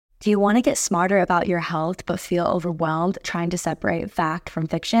Do you want to get smarter about your health but feel overwhelmed trying to separate fact from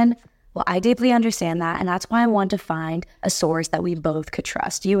fiction? Well, I deeply understand that, and that's why I want to find a source that we both could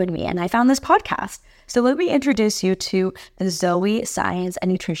trust, you and me, and I found this podcast. So let me introduce you to the Zoe Science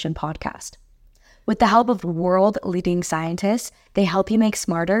and Nutrition podcast. With the help of world-leading scientists, they help you make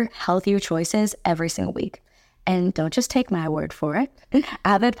smarter, healthier choices every single week. And don't just take my word for it.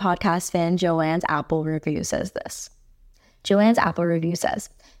 Avid podcast fan Joanne's Apple review says this. Joanne's Apple review says,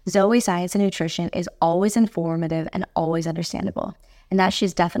 Zoe Science and Nutrition is always informative and always understandable, and that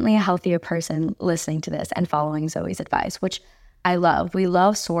she's definitely a healthier person listening to this and following Zoe's advice, which I love. We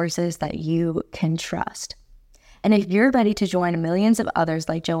love sources that you can trust. And if you're ready to join millions of others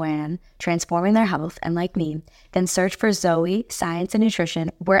like Joanne, transforming their health, and like me, then search for Zoe Science and Nutrition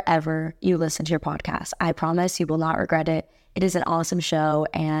wherever you listen to your podcast. I promise you will not regret it. It is an awesome show,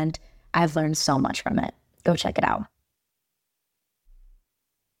 and I've learned so much from it. Go check it out.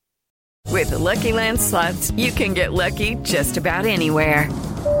 With the Lucky Land Slots, you can get lucky just about anywhere.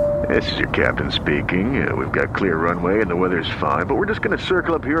 This is your captain speaking. We've got clear runway and the weather's fine, but we're just going to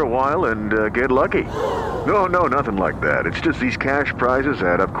circle up here a while and get lucky. No, nothing like that. It's just these cash prizes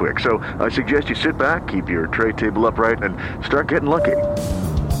add up quick. So I suggest you sit back, keep your tray table upright, and start getting lucky.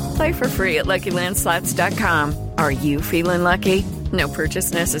 Play for free at LuckyLandSlots.com. Are you feeling lucky? No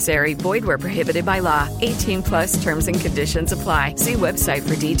purchase necessary. Void where prohibited by law. 18+ terms and conditions apply. See website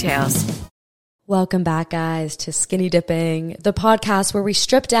for details. Welcome back, guys, to Skinny Dipping, the podcast where we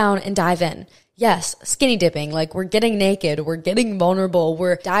strip down and dive in. Yes, skinny dipping, like we're getting naked, we're getting vulnerable,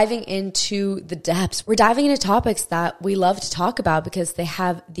 we're diving into the depths. We're diving into topics that we love to talk about because they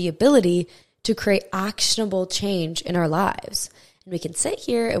have the ability to create actionable change in our lives. And we can sit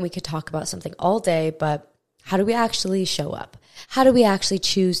here and we could talk about something all day, but how do we actually show up? How do we actually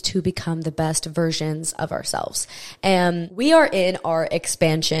choose to become the best versions of ourselves? And we are in our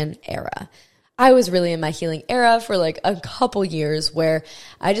expansion era. I was really in my healing era for like a couple years where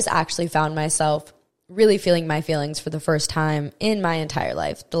I just actually found myself really feeling my feelings for the first time in my entire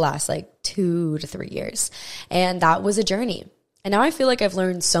life, the last like 2 to 3 years. And that was a journey. And now I feel like I've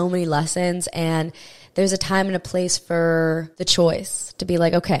learned so many lessons, and there's a time and a place for the choice to be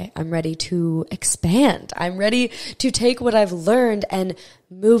like, okay, I'm ready to expand. I'm ready to take what I've learned and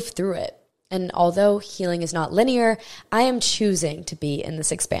move through it. And although healing is not linear, I am choosing to be in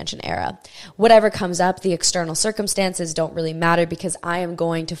this expansion era. Whatever comes up, the external circumstances don't really matter because I am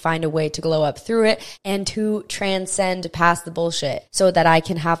going to find a way to glow up through it and to transcend past the bullshit so that I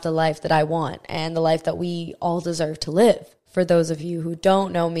can have the life that I want and the life that we all deserve to live. For those of you who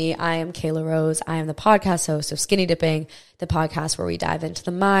don't know me, I am Kayla Rose. I am the podcast host of Skinny Dipping, the podcast where we dive into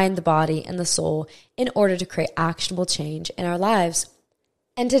the mind, the body, and the soul in order to create actionable change in our lives.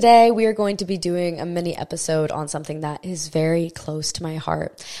 And today we are going to be doing a mini episode on something that is very close to my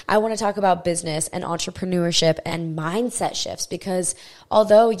heart. I want to talk about business and entrepreneurship and mindset shifts because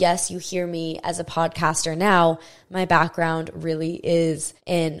although, yes, you hear me as a podcaster now, my background really is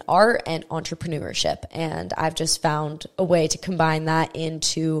in art and entrepreneurship. And I've just found a way to combine that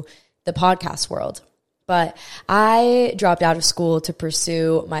into the podcast world. But I dropped out of school to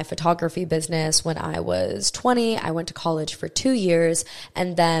pursue my photography business when I was 20. I went to college for 2 years,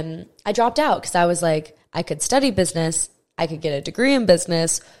 and then I dropped out because I was like, I could study business, I could get a degree in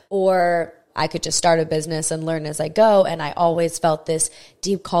business, or I could just start a business and learn as I go. And I always felt this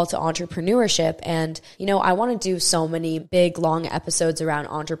deep call to entrepreneurship. And, you know, I want to do so many big, long episodes around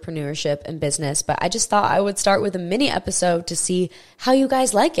entrepreneurship and business, but I just thought I would start with a mini episode to see how you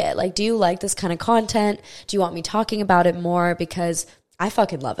guys like it. Like, do you like this kind of content? Do you want me talking about it more? Because I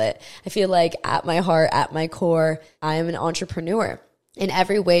fucking love it. I feel like at my heart, at my core, I am an entrepreneur. In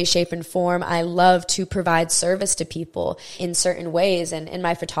every way, shape, and form, I love to provide service to people in certain ways. And in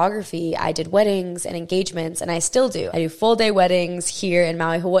my photography, I did weddings and engagements, and I still do. I do full-day weddings here in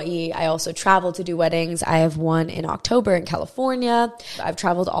Maui, Hawaii. I also travel to do weddings. I have one in October in California. I've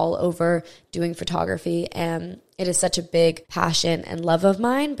traveled all over doing photography, and it is such a big passion and love of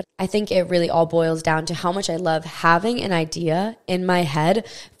mine. But I think it really all boils down to how much I love having an idea in my head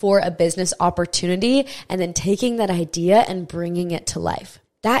for a business opportunity and then taking that idea and bringing it to life.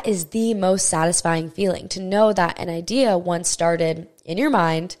 That is the most satisfying feeling, to know that an idea once started in your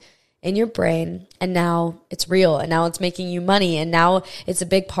mind, in your brain, and now it's real, and now it's making you money, and now it's a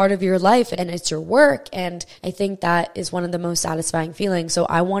big part of your life, and it's your work. And I think that is one of the most satisfying feelings. So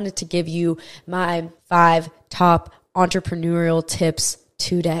I wanted to give you my 5 top entrepreneurial tips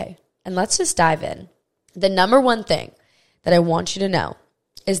today. And let's just dive in. The number one thing that I want you to know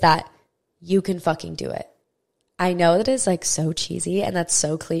is that you can fucking do it. I know that is like so cheesy and that's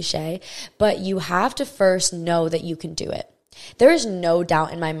so cliche, but you have to first know that you can do it. There is no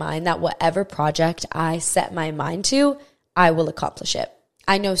doubt in my mind that whatever project I set my mind to, I will accomplish it.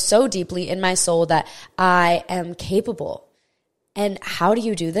 I know so deeply in my soul that I am capable. And how do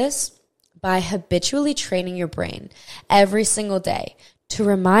you do this? By habitually training your brain every single day to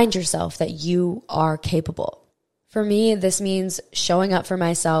remind yourself that you are capable. For me, this means showing up for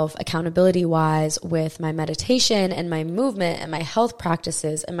myself accountability-wise with my meditation and my movement and my health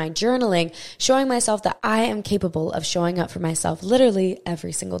practices and my journaling, showing myself that I am capable of showing up for myself literally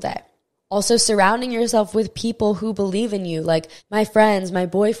every single day. Also surrounding yourself with people who believe in you, like my friends, my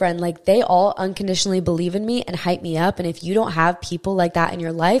boyfriend, like they all unconditionally believe in me and hype me up. And if you don't have people like that in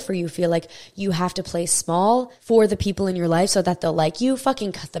your life, or you feel like you have to play small for the people in your life so that they'll like you,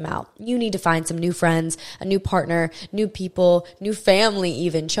 fucking cut them out. You need to find some new friends, a new partner, new people, new family,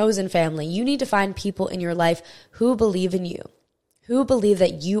 even chosen family. You need to find people in your life who believe in you, who believe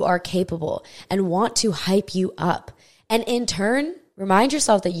that you are capable and want to hype you up. And in turn, remind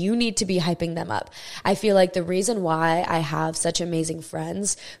yourself that you need to be hyping them up. I feel like the reason why I have such amazing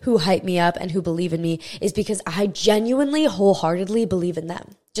friends who hype me up and who believe in me is because I genuinely, wholeheartedly believe in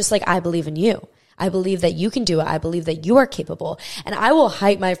them, just like I believe in you. I believe that you can do it. I believe that you are capable. And I will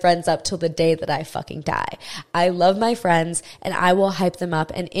hype my friends up till the day that I fucking die. I love my friends and I will hype them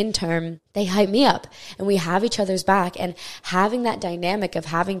up. And in turn, they hype me up. And we have each other's back. And having that dynamic of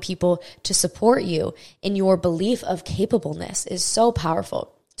having people to support you in your belief of capableness is so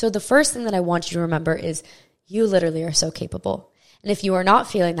powerful. So the first thing that I want you to remember is you literally are so capable. And if you are not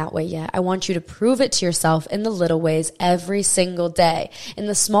feeling that way yet, I want you to prove it to yourself in the little ways every single day. In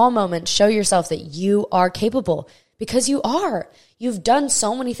the small moments, show yourself that you are capable, because you are. You've done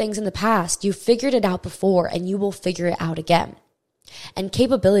so many things in the past. You've figured it out before, and you will figure it out again. And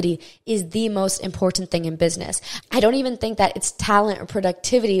capability is the most important thing in business. I don't even think that it's talent or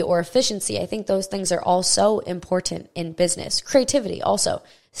productivity or efficiency. I think those things are all so important in business. Creativity also,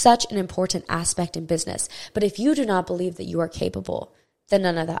 such an important aspect in business. But if you do not believe that you are capable, then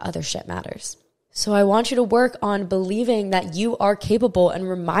none of that other shit matters. So I want you to work on believing that you are capable and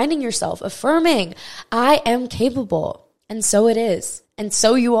reminding yourself, affirming, I am capable. And so it is. And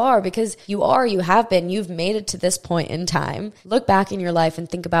so you are, because you are, you have been, you've made it to this point in time. Look back in your life and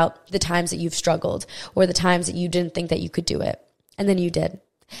think about the times that you've struggled or the times that you didn't think that you could do it. And then you did.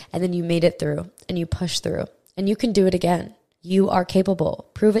 And then you made it through and you pushed through, and you can do it again. You are capable.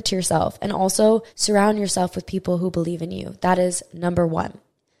 Prove it to yourself. And also surround yourself with people who believe in you. That is number one.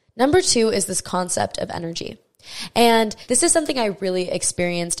 Number two is this concept of energy. And this is something I really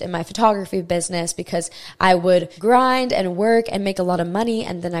experienced in my photography business, because I would grind and work and make a lot of money,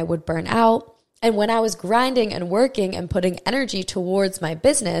 and then I would burn out. And when I was grinding and working and putting energy towards my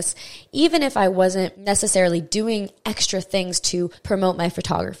business, even if I wasn't necessarily doing extra things to promote my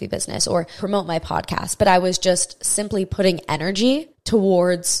photography business or promote my podcast, but I was just simply putting energy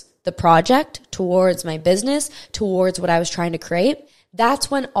towards the project, towards my business, towards what I was trying to create,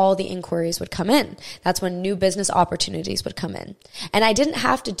 that's when all the inquiries would come in. That's when new business opportunities would come in. And I didn't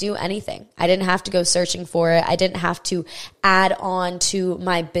have to do anything. I didn't have to go searching for it. I didn't have to add on to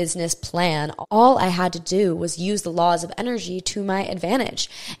my business plan. All I had to do was use the laws of energy to my advantage.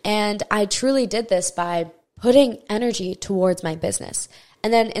 And I truly did this by putting energy towards my business.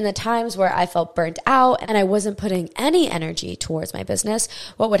 And then in the times where I felt burnt out and I wasn't putting any energy towards my business,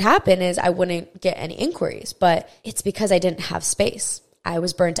 what would happen is I wouldn't get any inquiries, but it's because I didn't have space. I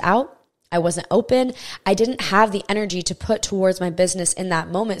was burnt out. I wasn't open. I didn't have the energy to put towards my business in that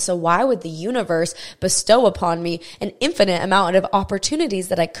moment. So why would the universe bestow upon me an infinite amount of opportunities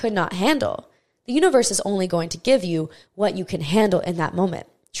that I could not handle? The universe is only going to give you what you can handle in that moment.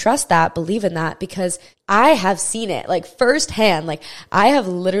 Trust that, believe in that, because I have seen it like firsthand. Like I have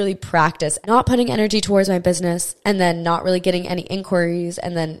literally practiced not putting energy towards my business and then not really getting any inquiries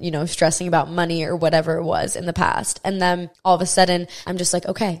and then, stressing about money or whatever it was in the past. And then all of a sudden I'm just like,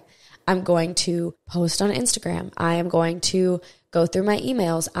 okay, I'm going to post on Instagram. I am going to go through my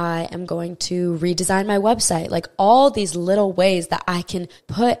emails. I am going to redesign my website. Like all these little ways that I can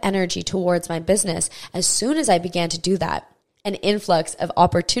put energy towards my business. As soon as I began to do that, an influx of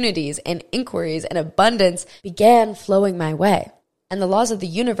opportunities and inquiries and abundance began flowing my way. And the laws of the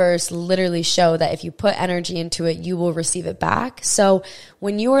universe literally show that if you put energy into it, you will receive it back. So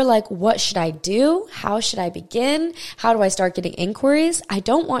when you are like, what should I do? How should I begin? How do I start getting inquiries? I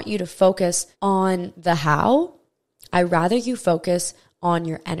don't want you to focus on the how. I rather you focus on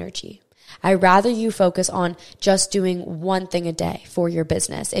your energy. I rather you focus on just doing one thing a day for your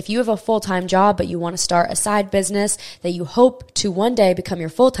business. If you have a full-time job, but you want to start a side business that you hope to one day become your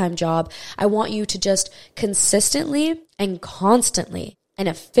full-time job, I want you to just consistently and constantly and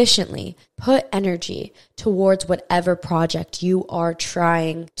efficiently put energy towards whatever project you are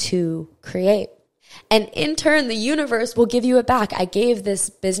trying to create. And in turn, the universe will give you it back. I gave this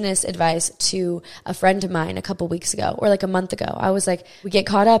business advice to a friend of mine a couple weeks ago, or like a month ago. I was like, we get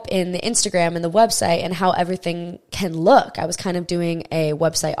caught up in the Instagram and the website and how everything can look. I was kind of doing a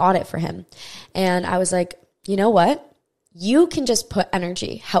website audit for him. And I was like, you know what? You can just put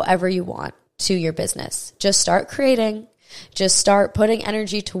energy however you want to your business. Just start creating, just start putting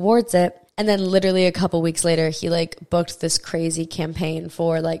energy towards it. And then literally a couple weeks later, he like booked this crazy campaign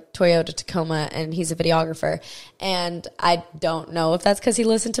for like Toyota Tacoma, and he's a videographer. And I don't know if that's because he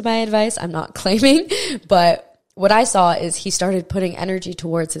listened to my advice. I'm not claiming, but what I saw is he started putting energy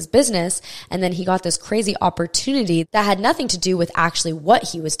towards his business, and then he got this crazy opportunity that had nothing to do with actually what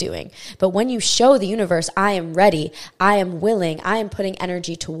he was doing. But when you show the universe, I am ready, I am willing, I am putting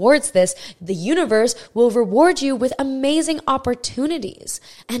energy towards this, the universe will reward you with amazing opportunities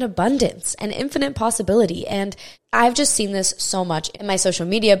and abundance and infinite possibility. And I've just seen this so much in my social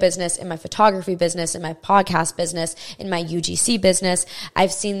media business, in my photography business, in my podcast business, in my UGC business.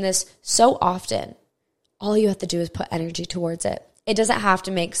 I've seen this so often. All you have to do is put energy towards it. It doesn't have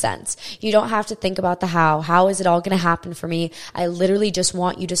to make sense. You don't have to think about the how. How is it all going to happen for me? I literally just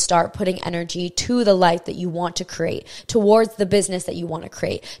want you to start putting energy to the life that you want to create, towards the business that you want to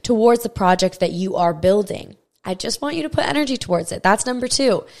create, towards the project that you are building. I just want you to put energy towards it. That's number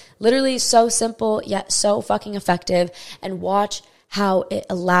 2. Literally so simple, yet so fucking effective. And watch how it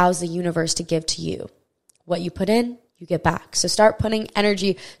allows the universe to give to you. What you put in, you get back. So start putting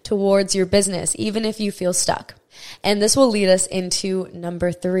energy towards your business, even if you feel stuck. And this will lead us into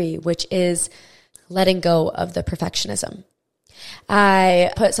number 3, which is letting go of the perfectionism.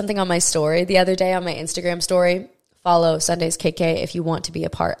 I put something on my story the other day on my Instagram story. Follow Sundays KK if you want to be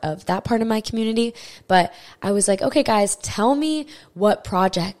a part of that part of my community. But I was like, okay, guys, tell me what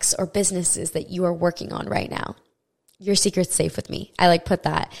projects or businesses that you are working on right now. Your secret's safe with me. I like put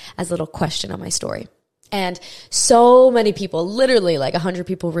that as a little question on my story. And so many people, literally like 100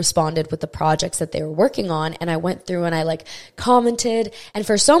 people responded with the projects that they were working on. And I went through and I like commented. And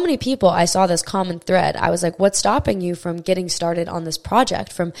for so many people, I saw this common thread. I was like, what's stopping you from getting started on this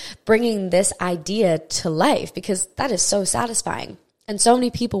project, from bringing this idea to life? Because that is so satisfying. And so many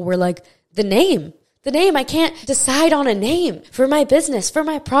people were like, the name, I can't decide on a name for my business, for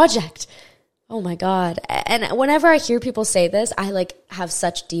my project. Oh my God. And whenever I hear people say this, I like have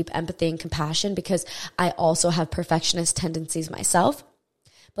such deep empathy and compassion because I also have perfectionist tendencies myself.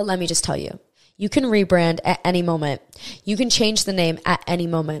 But let me just tell you, you can rebrand at any moment. You can change the name at any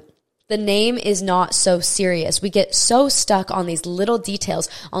moment. The name is not so serious. We get so stuck on these little details,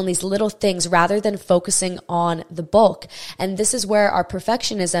 on these little things, rather than focusing on the bulk. And this is where our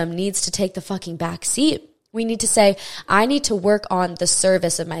perfectionism needs to take the fucking back seat. We need to say, I need to work on the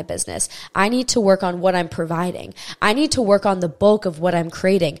service of my business. I need to work on what I'm providing. I need to work on the bulk of what I'm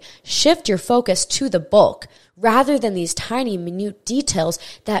creating. Shift your focus to the bulk rather than these tiny, minute details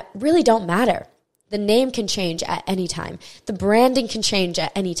that really don't matter. The name can change at any time. The branding can change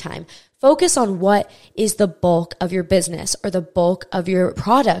at any time. Focus on what is the bulk of your business or the bulk of your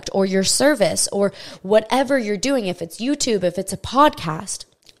product or your service or whatever you're doing. If it's YouTube, if it's a podcast.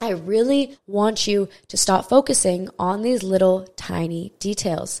 I really want you to stop focusing on these little tiny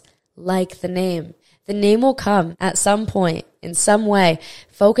details, like the name. The name will come at some point, in some way.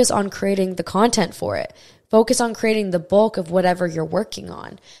 Focus on creating the content for it. Focus on creating the bulk of whatever you're working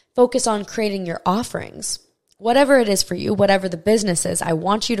on. Focus on creating your offerings. Whatever it is for you, whatever the business is, I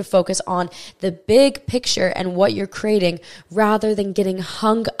want you to focus on the big picture and what you're creating rather than getting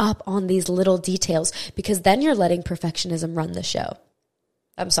hung up on these little details, because then you're letting perfectionism run the show.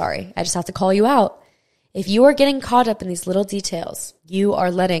 I'm sorry, I just have to call you out. If you are getting caught up in these little details, you are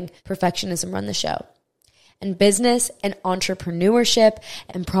letting perfectionism run the show. And business and entrepreneurship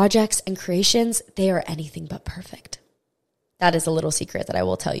and projects and creations, they are anything but perfect. That is a little secret that I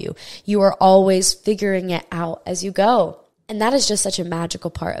will tell you. You are always figuring it out as you go. And that is just such a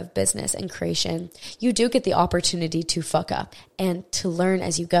magical part of business and creation. You do get the opportunity to fuck up and to learn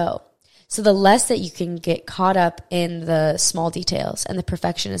as you go. So the less that you can get caught up in the small details and the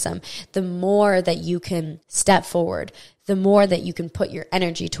perfectionism, the more that you can step forward, the more that you can put your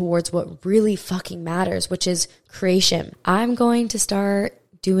energy towards what really fucking matters, which is creation. I'm going to start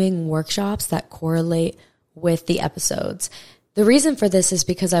doing workshops that correlate with the episodes. The reason for this is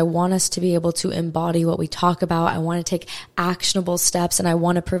because I want us to be able to embody what we talk about. I want to take actionable steps, and I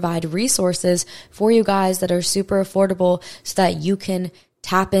want to provide resources for you guys that are super affordable so that you can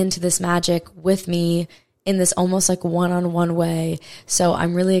tap into this magic with me in this almost like one-on-one way. So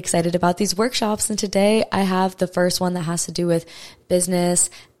I'm really excited about these workshops. And today I have the first one that has to do with business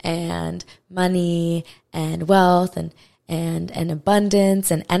and money and wealth and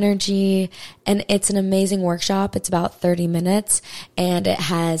abundance and energy. And it's an amazing workshop. It's about 30 minutes and it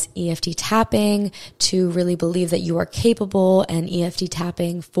has EFT tapping to really believe that you are capable, and EFT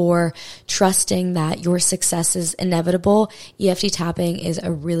tapping for trusting that your success is inevitable. EFT tapping is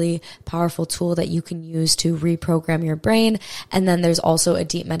a really powerful tool that you can use to reprogram your brain. And then there's also a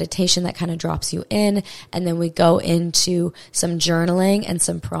deep meditation that kind of drops you in. And then we go into some journaling and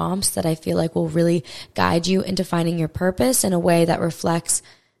some prompts that I feel like will really guide you into finding your purpose in a way that reflects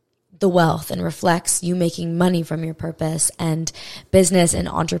the wealth and reflects you making money from your purpose and business and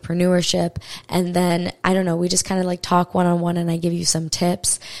entrepreneurship. And then, I don't know, we just kind of like talk one-on-one and I give you some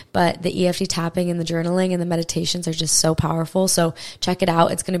tips, but the EFT tapping and the journaling and the meditations are just so powerful. So check it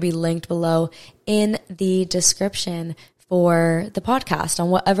out. It's going to be linked below in the description for the podcast on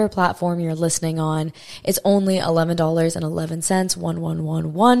whatever platform you're listening on. It's only $11.11,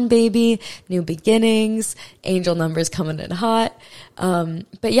 1111, baby. New beginnings, angel numbers coming in hot.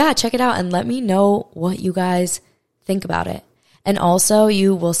 But yeah, check it out and let me know what you guys think about it. And also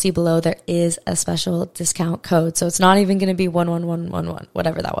you will see below there is a special discount code. So it's not even going to be 11111,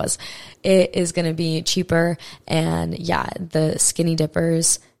 whatever that was. It is going to be cheaper. And yeah, the Skinny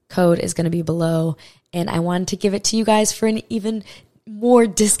Dippers code is going to be below. And I wanted to give it to you guys for an even more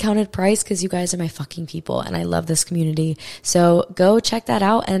discounted price because you guys are my fucking people and I love this community. So go check that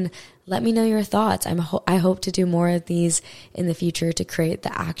out and let me know your thoughts. I hope to do more of these in the future to create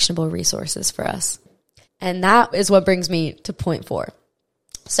the actionable resources for us. And that is what brings me to point 4.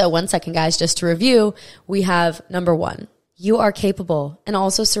 So 1 second, guys, just to review, we have number 1. You are capable, and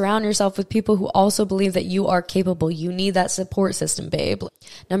also surround yourself with people who also believe that you are capable. You need that support system, babe.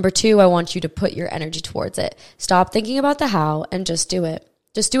 Number 2, I want you to put your energy towards it. Stop thinking about the how and just do it.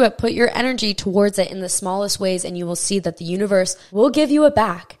 Just do it. Put your energy towards it in the smallest ways, and you will see that the universe will give you it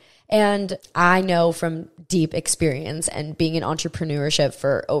back. And I know from deep experience and being in entrepreneurship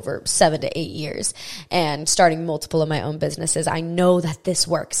for over 7 to 8 years and starting multiple of my own businesses, I know that this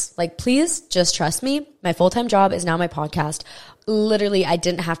works. Like, please just trust me. My full-time job is now my podcast. Literally, I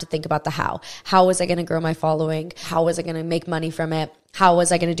didn't have to think about the how. How was I going to grow my following? How was I going to make money from it? How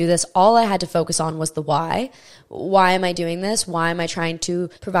was I going to do this? All I had to focus on was the why. Why am I doing this? Why am I trying to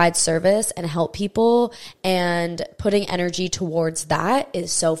provide service and help people? And putting energy towards that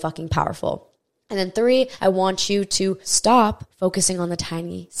is so fucking powerful. And then 3, I want you to stop focusing on the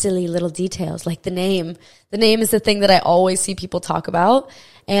tiny, silly little details like the name. The name is the thing that I always see people talk about.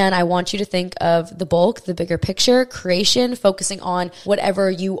 And I want you to think of the bulk, the bigger picture, creation, focusing on whatever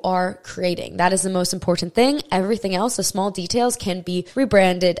you are creating. That is the most important thing. Everything else, the small details, can be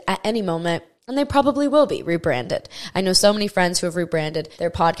rebranded at any moment. And they probably will be rebranded. I know so many friends who have rebranded their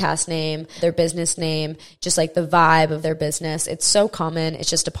podcast name, their business name, just like the vibe of their business. It's so common. It's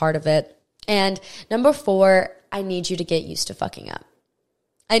just a part of it. And number 4, I need you to get used to fucking up.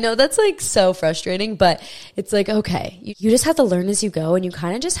 I know that's like so frustrating, but it's like, okay, you just have to learn as you go, and you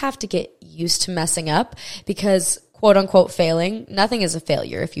kind of just have to get used to messing up because quote unquote failing, nothing is a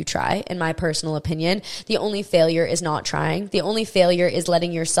failure if you try, in my personal opinion. The only failure is not trying. The only failure is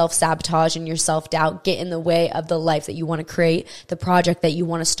letting your self-sabotage and your self-doubt get in the way of the life that you want to create, the project that you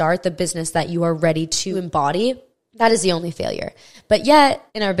want to start, the business that you are ready to embody. That is the only failure. But yet,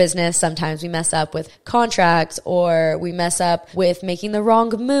 in our business, sometimes we mess up with contracts or we mess up with making the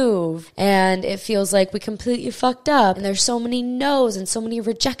wrong move. And it feels like we completely fucked up. And there's so many no's and so many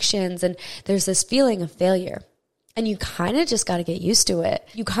rejections. And there's this feeling of failure. And you kind of just got to get used to it.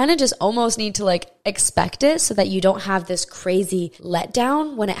 You kind of just almost need to like expect it so that you don't have this crazy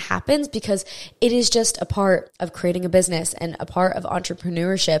letdown when it happens, because it is just a part of creating a business, and a part of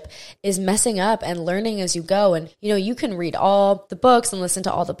entrepreneurship is messing up and learning as you go. And, you know, you can read all the books and listen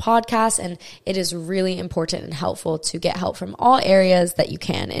to all the podcasts, and it is really important and helpful to get help from all areas that you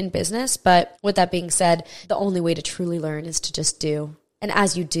can in business. But with that being said, the only way to truly learn is to just do. And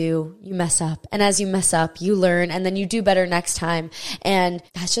as you do, you mess up. And as you mess up, you learn, and then you do better next time. And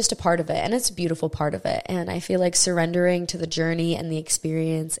that's just a part of it. And it's a beautiful part of it. And I feel like surrendering to the journey and the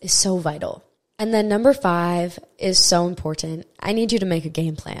experience is so vital. And then number 5 is so important. I need you to make a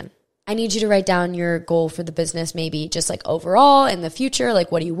game plan. I need you to write down your goal for the business, maybe just like overall in the future,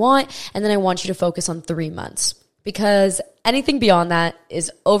 like what do you want? And then I want you to focus on 3 months. Because anything beyond that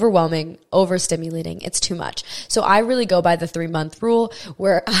is overwhelming, overstimulating. It's too much. So I really go by the 3-month rule,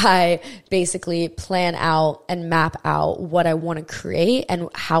 where I basically plan out and map out what I want to create and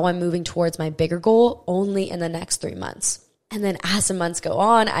how I'm moving towards my bigger goal only in the next 3 months. And then as the months go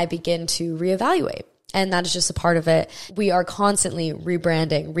on, I begin to reevaluate. And that is just a part of it. We are constantly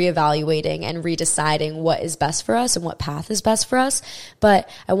rebranding, reevaluating, and redeciding what is best for us and what path is best for us. But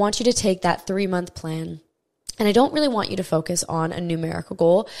I want you to take that 3-month plan. And I don't really want you to focus on a numerical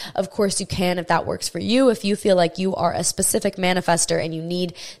goal. Of course, you can if that works for you. If you feel like you are a specific manifestor and you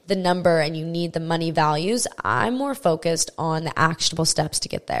need the number and you need the money values, I'm more focused on the actionable steps to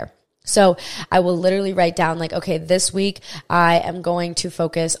get there. So I will literally write down like, okay, this week I am going to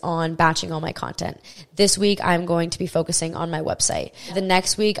focus on batching all my content. This week I'm going to be focusing on my website. The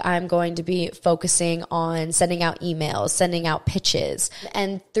next week I'm going to be focusing on sending out emails, sending out pitches.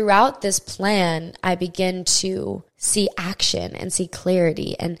 And throughout this plan, I begin to see action and see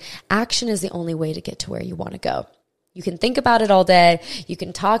clarity. And action is the only way to get to where you want to go. You can think about it all day. You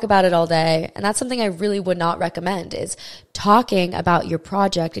can talk about it all day. And that's something I really would not recommend is talking about your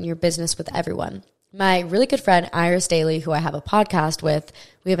project and your business with everyone. My really good friend, Iris Daly, who I have a podcast with,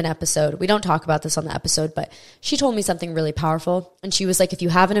 we have an episode. We don't talk about this on the episode, but she told me something really powerful. And she was like, if you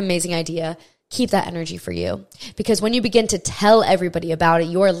have an amazing idea, keep that energy for you. Because when you begin to tell everybody about it,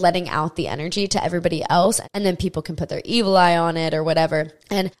 you're letting out the energy to everybody else. And then people can put their evil eye on it or whatever.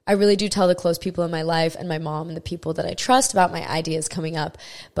 And I really do tell the close people in my life and my mom and the people that I trust about my ideas coming up.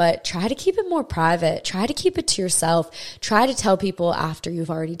 But try to keep it more private. Try to keep it to yourself. Try to tell people after you've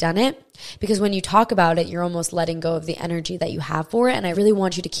already done it. Because when you talk about it, you're almost letting go of the energy that you have for it. And I really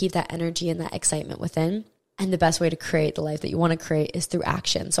want you to keep that energy and that excitement within. And the best way to create the life that you want to create is through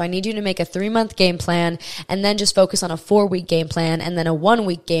action. So I need you to make a 3-month game plan and then just focus on a 4-week game plan and then a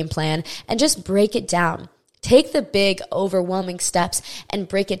 1-week game plan and just break it down. Take the big, overwhelming steps and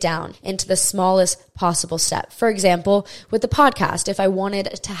break it down into the smallest possible step. For example, with the podcast, if I wanted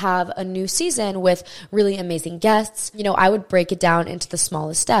to have a new season with really amazing guests, I would break it down into the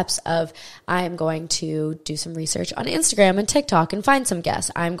smallest steps of I am going to do some research on Instagram and TikTok and find some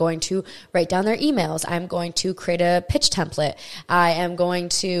guests. I'm going to write down their emails. I'm going to create a pitch template. I am going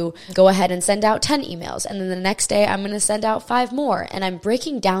to go ahead and send out 10 emails. And then the next day, I'm going to send out 5 more. And I'm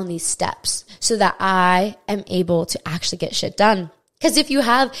breaking down these steps so that I am able to actually get shit done. Because if you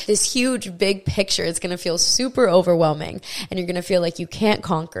have this huge, big picture, it's going to feel super overwhelming and you're going to feel like you can't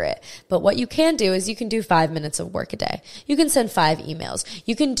conquer it. But what you can do is you can do 5 minutes of work a day. You can send 5 emails.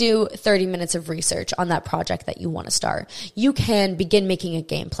 You can do 30 minutes of research on that project that you want to start. You can begin making a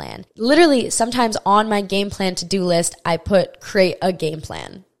game plan. Literally, sometimes on my game plan to-do list, I put create a game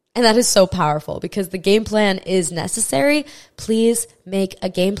plan. And that is so powerful because the game plan is necessary. Please make a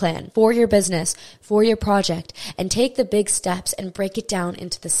game plan for your business, for your project, and take the big steps and break it down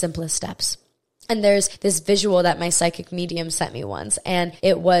into the simplest steps. And there's this visual that my psychic medium sent me once, and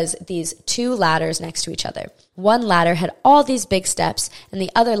it was these 2 ladders next to each other. One ladder had all these big steps, and the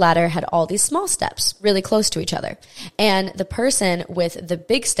other ladder had all these small steps really close to each other. And the person with the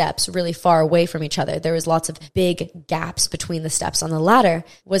big steps really far away from each other, there was lots of big gaps between the steps on the ladder,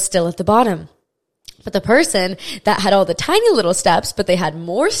 was still at the bottom. But the person that had all the tiny little steps, but they had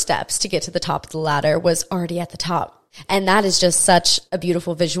more steps to get to the top of the ladder, was already at the top. And that is just such a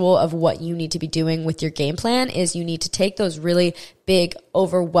beautiful visual of what you need to be doing with your game plan is you need to take those really big,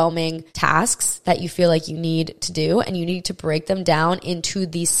 overwhelming tasks that you feel like you need to do, and you need to break them down into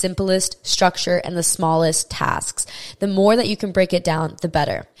the simplest structure and the smallest tasks. The more that you can break it down, the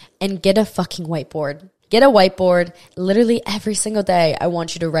better. And get a fucking whiteboard. Get a whiteboard. Literally every single day, I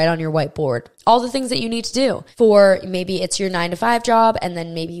want you to write on your whiteboard all the things that you need to do. For maybe it's your 9-to-5 job, and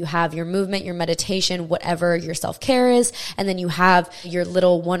then maybe you have your movement, your meditation, whatever your self-care is, and then you have your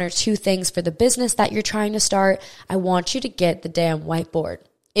little 1 or 2 things for the business that you're trying to start. I want you to get the damn whiteboard.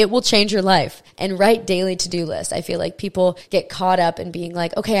 It will change your life. And write daily to-do lists. I feel like people get caught up in being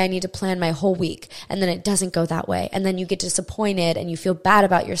like, okay, I need to plan my whole week. And then it doesn't go that way. And then you get disappointed and you feel bad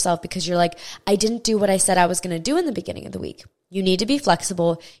about yourself because you're like, I didn't do what I said I was going to do in the beginning of the week. You need to be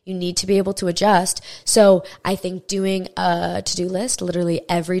flexible. You need to be able to adjust. So I think doing a to-do list literally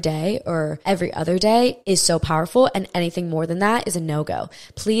every day or every other day is so powerful, and anything more than that is a no-go.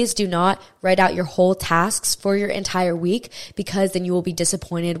 Please do not write out your whole tasks for your entire week, because then you will be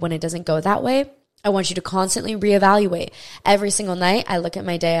disappointed when it doesn't go that way. I want you to constantly reevaluate. Every single night, I look at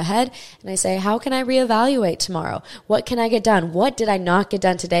my day ahead and I say, how can I reevaluate tomorrow? What can I get done? What did I not get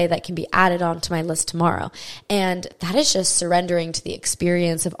done today that can be added on to my list tomorrow? And that is just surrendering to the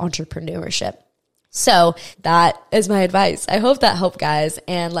experience of entrepreneurship. So that is my advice. I hope that helped, guys.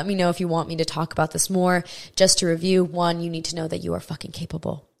 And let me know if you want me to talk about this more. Just to review, 1, you need to know that you are fucking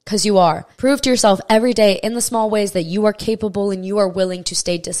capable. because you are. Prove to yourself every day in the small ways that you are capable and you are willing to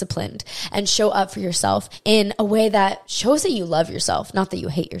stay disciplined and show up for yourself in a way that shows that you love yourself, not that you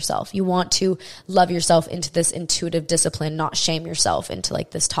hate yourself. You want to love yourself into this intuitive discipline, not shame yourself into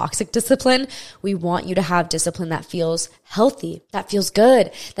like this toxic discipline. We want you to have discipline that feels healthy, that feels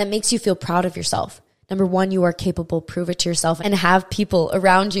good, that makes you feel proud of yourself. Number one, you are capable. Prove it to yourself and have people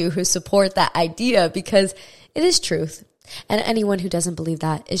around you who support that idea because it is truth. And anyone who doesn't believe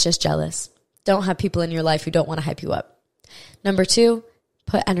that is just jealous. Don't have people in your life who don't want to hype you up. Number two,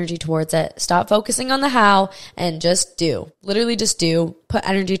 put energy towards it. Stop focusing on the how and just do. Literally just do. Put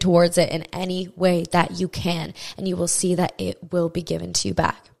energy towards it in any way that you can, and you will see that it will be given to you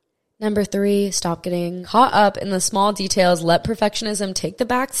back. Number three, stop getting caught up in the small details. Let perfectionism take the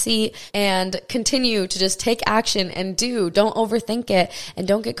back seat and continue to just take action and do. Don't overthink it and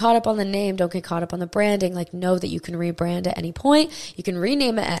don't get caught up on the name. Don't get caught up on the branding. Like, know that you can rebrand at any point. You can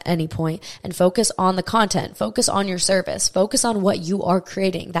rename it at any point and focus on the content. Focus on your service. Focus on what you are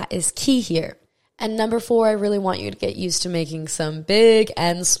creating. That is key here. And number four, I really want you to get used to making some big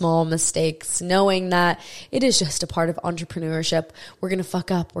and small mistakes, knowing that it is just a part of entrepreneurship. We're going to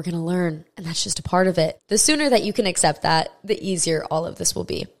fuck up. We're going to learn. And that's just a part of it. The sooner that you can accept that, the easier all of this will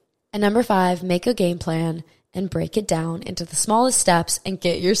be. And number five, make a game plan and break it down into the smallest steps and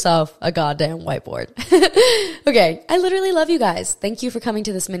get yourself a goddamn whiteboard. Okay, I literally love you guys. Thank you for coming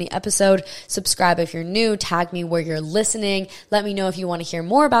to this mini episode. Subscribe if you're new. Tag me where you're listening. Let me know if you want to hear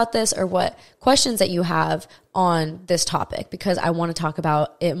more about this or what questions that you have on this topic because I want to talk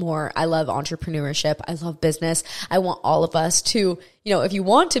about it more. I love entrepreneurship. I love business. I want all of us to, if you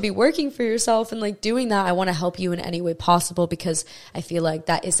want to be working for yourself and like doing that, I want to help you in any way possible because I feel like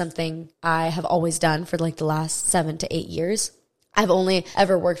that is something I have always done for like the last 7 to 8 years. I've only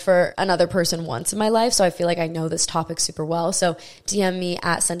ever worked for another person once in my life, so I feel like I know this topic super well. So DM me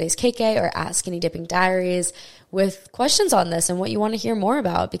at SundaysKK or at Skinny Dipping Diaries with questions on this and what you want to hear more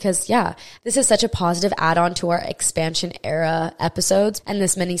about because, this is such a positive add-on to our expansion era episodes and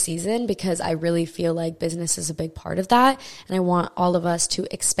this mini season because I really feel like business is a big part of that and I want all of us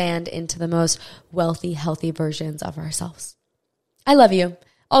to expand into the most wealthy, healthy versions of ourselves. I love you.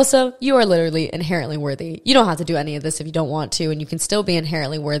 Also, you are literally inherently worthy. You don't have to do any of this if you don't want to, and you can still be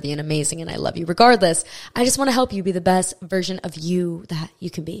inherently worthy and amazing, and I love you regardless. I just want to help you be the best version of you that you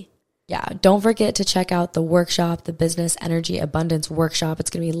can be. Don't forget to check out the workshop, the Business Energy Abundance Workshop. It's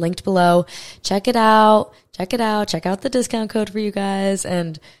going to be linked below. Check it out. Check out the discount code for you guys,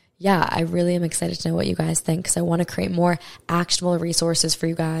 and I really am excited to know what you guys think because I want to create more actionable resources for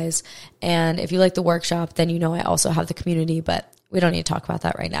you guys. And if you like the workshop, then I also have the community, but we don't need to talk about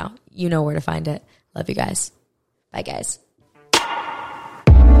that right now. You know where to find it. Love you guys. Bye, guys.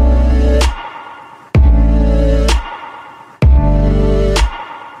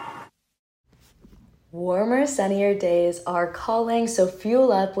 Warmer, sunnier days are calling, so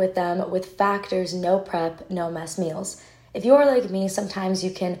fuel up with them with Factor's no prep, no mess meals. If you are like me, sometimes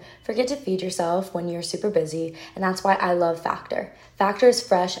you can forget to feed yourself when you're super busy, and that's why I love Factor. Factor's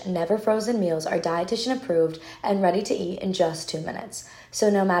fresh, never frozen meals are dietitian approved and ready to eat in just 2 minutes. So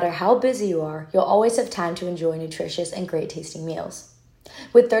no matter how busy you are, you'll always have time to enjoy nutritious and great tasting meals.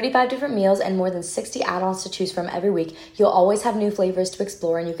 With 35 different meals and more than 60 add-ons to choose from every week, you'll always have new flavors to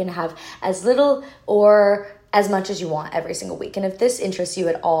explore and you can have as little or as much as you want every single week. And if this interests you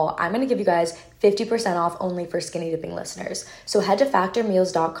at all, I'm going to give you guys 50% off only for Skinny Dipping listeners. So head to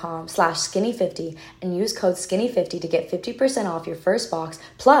factormeals.com/skinny50 and use code skinny50 to get 50% off your first box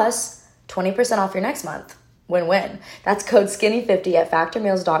plus 20% off your next month. Win-win. That's code skinny50 at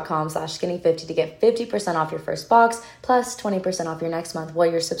factormeals.com/skinny50 to get 50% off your first box plus 20% off your next month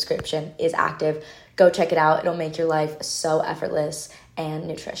while your subscription is active. Go check it out. It'll make your life so effortless and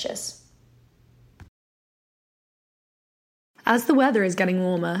nutritious. As the weather is getting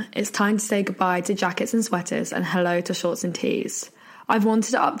warmer, it's time to say goodbye to jackets and sweaters and hello to shorts and tees. I've wanted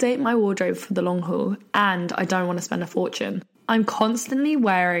to update my wardrobe for the long haul, and I don't want to spend a fortune. I'm constantly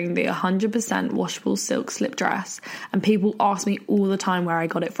wearing the 100% washable silk slip dress, and people ask me all the time where I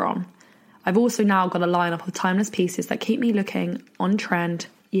got it from. I've also now got a lineup of timeless pieces that keep me looking on trend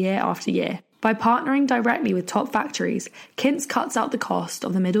year after year. By partnering directly with top factories, Quince cuts out the cost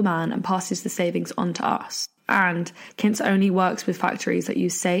of the middleman and passes the savings on to us. And Quince only works with factories that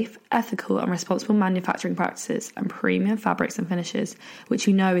use safe, ethical and responsible manufacturing practices and premium fabrics and finishes, which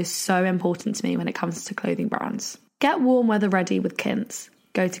you know is so important to me when it comes to clothing brands. Get warm weather ready with Quince.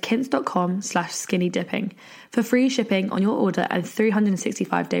 Go to quince.com/skinnydipping for free shipping on your order and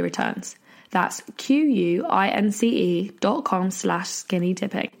 365-day returns. That's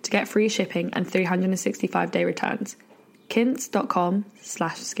QUINCE.com/skinnydipping to get free shipping and 365-day returns.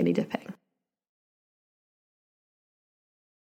 quince.com/skinny dipping.